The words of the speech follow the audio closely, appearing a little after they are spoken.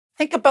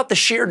Think about the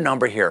sheer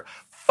number here.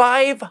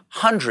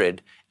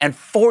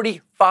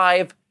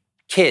 545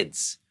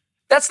 kids.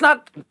 That's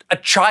not a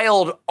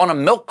child on a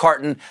milk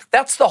carton.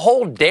 That's the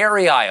whole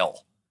dairy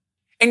aisle.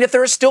 And yet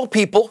there are still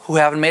people who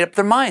haven't made up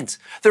their minds.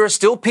 There are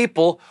still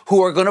people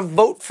who are going to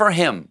vote for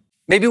him.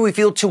 Maybe we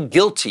feel too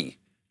guilty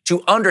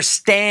to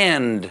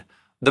understand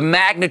the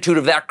magnitude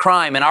of that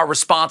crime and our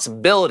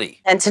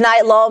responsibility. And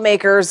tonight,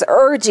 lawmakers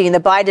urging the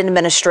Biden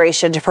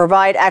administration to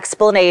provide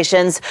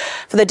explanations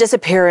for the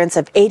disappearance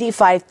of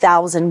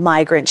 85,000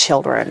 migrant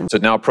children. So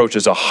it now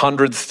approaches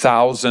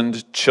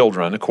 100,000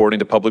 children, according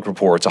to public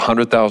reports,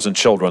 100,000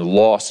 children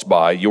lost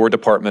by your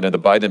department and the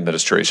Biden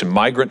administration,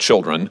 migrant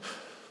children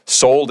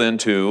sold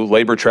into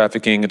labor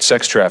trafficking and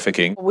sex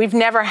trafficking. We've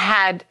never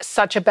had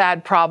such a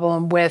bad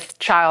problem with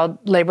child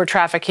labor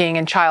trafficking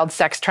and child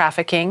sex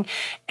trafficking.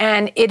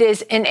 And it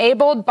is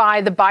enabled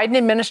by the Biden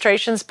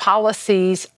administration's policies